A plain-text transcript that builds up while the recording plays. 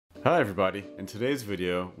Hi everybody, in today's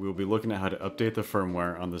video we will be looking at how to update the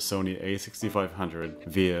firmware on the Sony A6500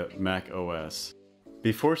 via macOS.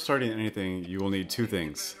 Before starting anything you will need two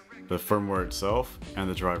things, the firmware itself and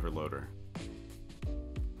the driver loader.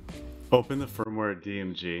 Open the firmware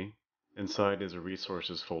DMG, inside is a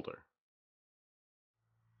resources folder.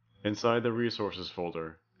 Inside the resources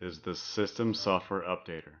folder is the system software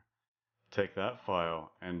updater. Take that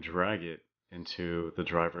file and drag it into the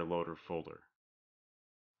driver loader folder.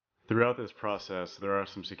 Throughout this process, there are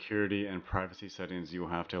some security and privacy settings you will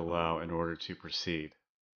have to allow in order to proceed.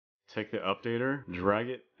 Take the updater, drag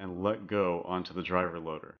it, and let go onto the driver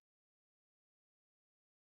loader.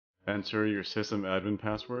 Enter your system admin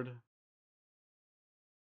password.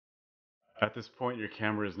 At this point, your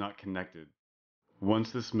camera is not connected.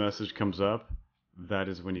 Once this message comes up, that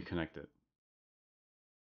is when you connect it.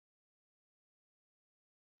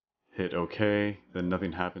 Hit OK, then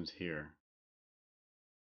nothing happens here.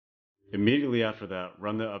 Immediately after that,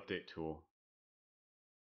 run the update tool.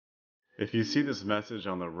 If you see this message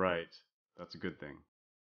on the right, that's a good thing.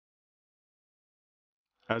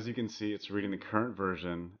 As you can see, it's reading the current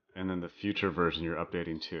version and then the future version you're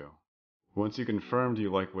updating to. Once you confirmed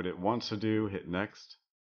you like what it wants to do, hit next.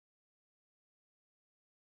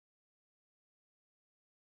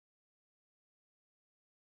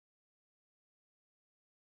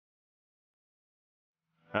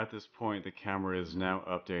 At this point, the camera is now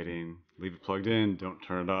updating. Leave it plugged in, don't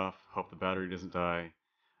turn it off, hope the battery doesn't die.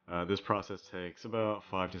 This process takes about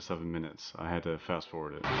 5 to 7 minutes. I had to fast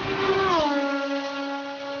forward it.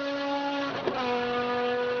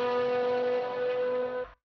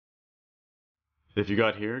 If you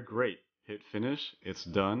got here, great. Hit finish, it's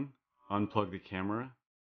done. Unplug the camera,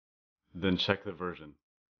 then check the version.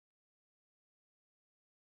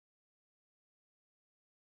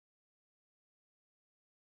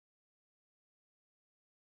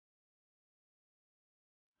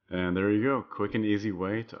 And there you go, quick and easy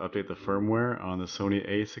way to update the firmware on the Sony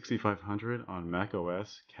A6500 on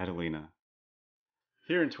macOS Catalina.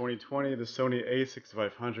 Here in 2020, the Sony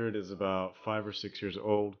A6500 is about 5 or 6 years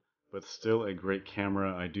old, but still a great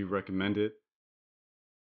camera. I do recommend it.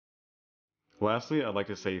 Lastly, I'd like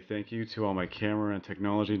to say thank you to all my camera and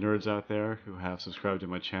technology nerds out there who have subscribed to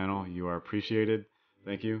my channel. You are appreciated.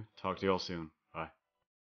 Thank you. Talk to you all soon.